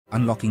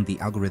Unlocking the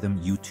algorithm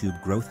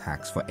YouTube growth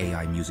hacks for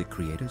AI music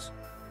creators.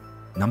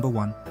 Number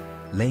 1.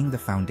 Laying the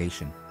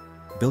foundation.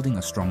 Building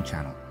a strong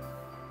channel.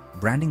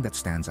 Branding that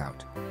stands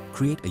out.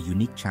 Create a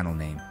unique channel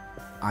name,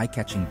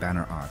 eye-catching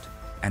banner art,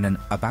 and an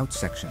About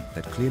section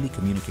that clearly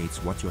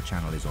communicates what your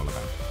channel is all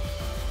about.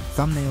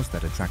 Thumbnails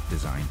that attract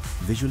design,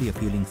 visually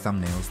appealing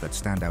thumbnails that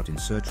stand out in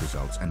search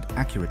results and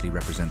accurately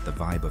represent the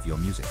vibe of your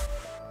music.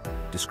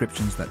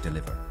 Descriptions that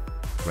deliver.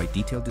 Write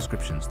detailed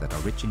descriptions that are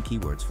rich in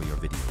keywords for your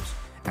videos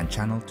and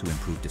channel to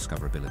improve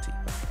discoverability.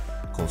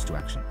 Calls to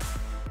action.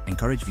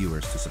 Encourage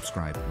viewers to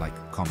subscribe, like,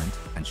 comment,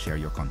 and share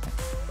your content.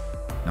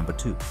 Number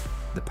 2.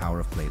 The power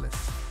of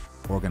playlists.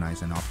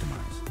 Organize and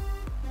optimize.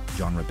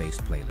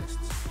 Genre-based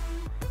playlists.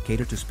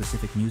 Cater to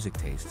specific music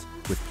tastes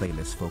with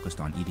playlists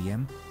focused on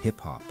EDM,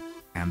 hip-hop,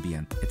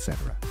 ambient,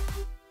 etc.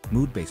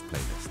 Mood-based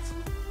playlists.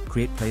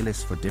 Create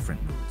playlists for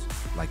different moods,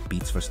 like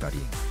beats for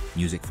studying,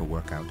 music for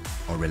workout,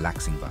 or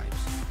relaxing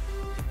vibes.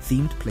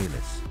 Themed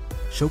playlists.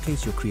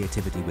 Showcase your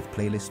creativity with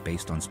playlists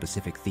based on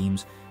specific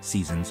themes,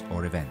 seasons,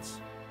 or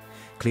events.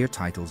 Clear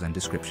titles and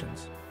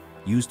descriptions.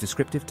 Use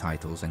descriptive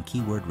titles and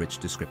keyword-rich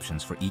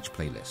descriptions for each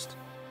playlist.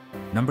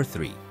 Number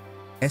 3.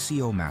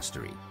 SEO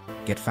mastery.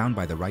 Get found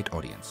by the right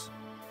audience.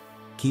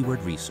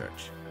 Keyword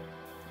research.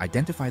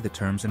 Identify the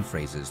terms and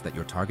phrases that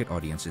your target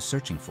audience is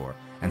searching for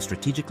and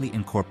strategically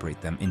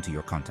incorporate them into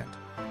your content.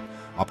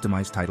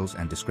 Optimize titles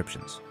and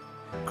descriptions.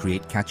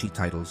 Create catchy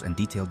titles and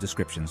detailed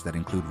descriptions that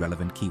include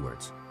relevant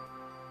keywords.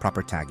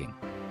 Proper tagging.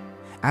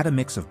 Add a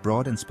mix of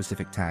broad and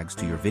specific tags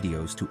to your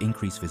videos to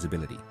increase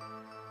visibility.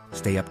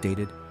 Stay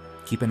updated,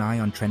 keep an eye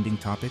on trending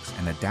topics,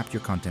 and adapt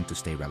your content to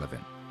stay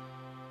relevant.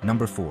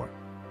 Number 4.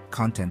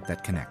 Content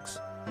that connects.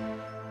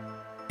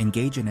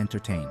 Engage and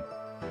entertain.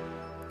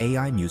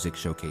 AI music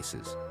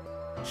showcases.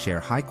 Share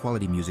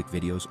high-quality music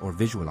videos or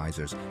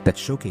visualizers that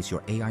showcase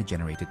your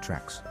AI-generated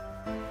tracks.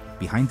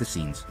 Behind the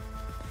scenes.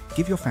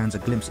 Give your fans a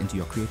glimpse into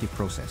your creative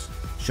process,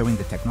 showing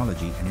the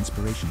technology and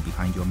inspiration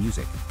behind your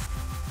music.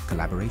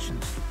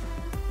 Collaborations.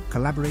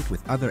 Collaborate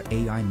with other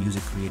AI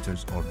music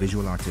creators or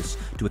visual artists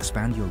to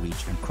expand your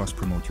reach and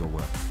cross-promote your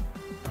work.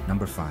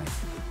 Number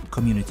 5.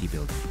 Community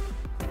building.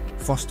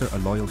 Foster a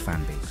loyal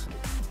fan base.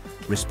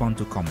 Respond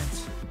to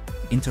comments.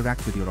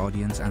 Interact with your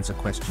audience, answer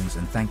questions,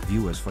 and thank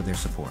viewers for their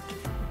support.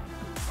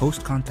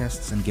 Host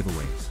contests and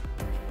giveaways.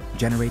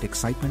 Generate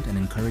excitement and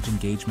encourage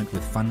engagement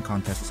with fun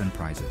contests and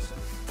prizes.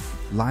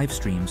 Live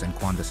streams and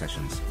Quanda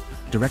sessions.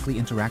 Directly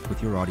interact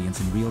with your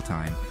audience in real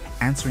time,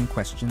 answering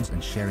questions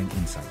and sharing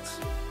insights.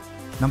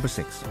 Number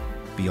 6.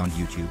 Beyond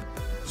YouTube,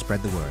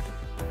 spread the word.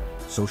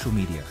 Social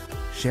media.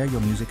 Share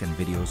your music and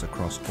videos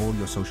across all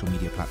your social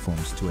media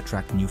platforms to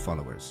attract new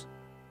followers.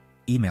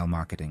 Email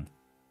marketing.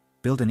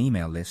 Build an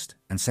email list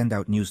and send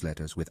out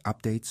newsletters with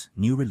updates,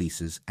 new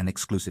releases, and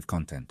exclusive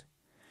content.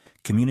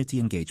 Community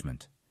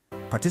engagement.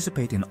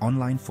 Participate in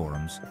online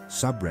forums,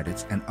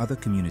 subreddits, and other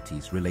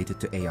communities related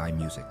to AI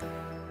music.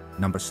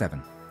 Number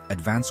 7.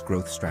 Advanced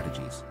growth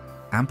strategies.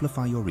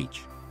 Amplify your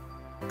reach.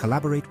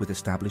 Collaborate with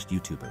established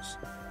YouTubers.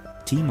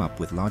 Team up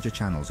with larger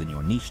channels in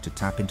your niche to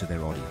tap into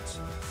their audience.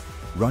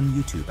 Run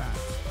YouTube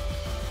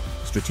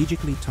ads.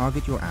 Strategically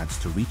target your ads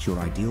to reach your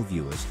ideal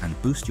viewers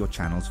and boost your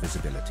channel's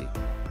visibility.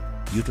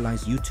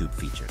 Utilize YouTube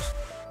features.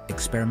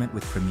 Experiment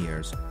with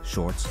premieres,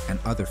 shorts, and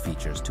other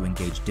features to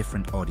engage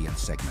different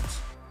audience segments.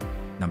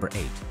 Number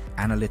 8.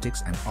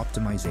 Analytics and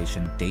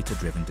optimization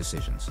data-driven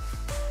decisions.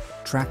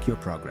 Track your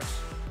progress.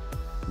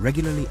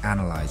 Regularly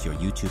analyze your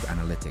YouTube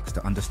analytics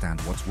to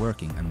understand what's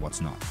working and what's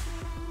not.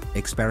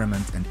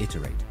 Experiment and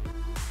iterate.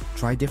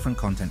 Try different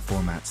content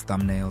formats,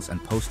 thumbnails,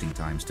 and posting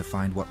times to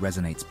find what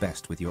resonates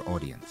best with your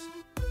audience.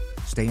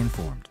 Stay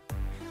informed.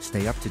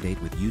 Stay up to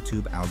date with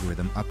YouTube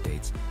algorithm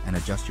updates and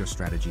adjust your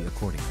strategy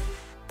accordingly.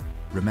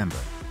 Remember,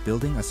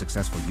 building a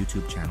successful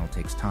YouTube channel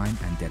takes time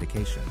and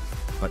dedication,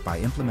 but by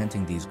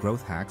implementing these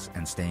growth hacks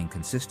and staying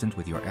consistent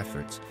with your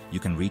efforts, you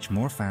can reach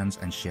more fans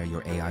and share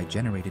your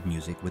AI-generated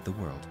music with the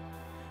world.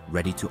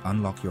 Ready to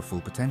unlock your full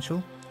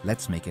potential?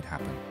 Let's make it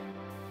happen.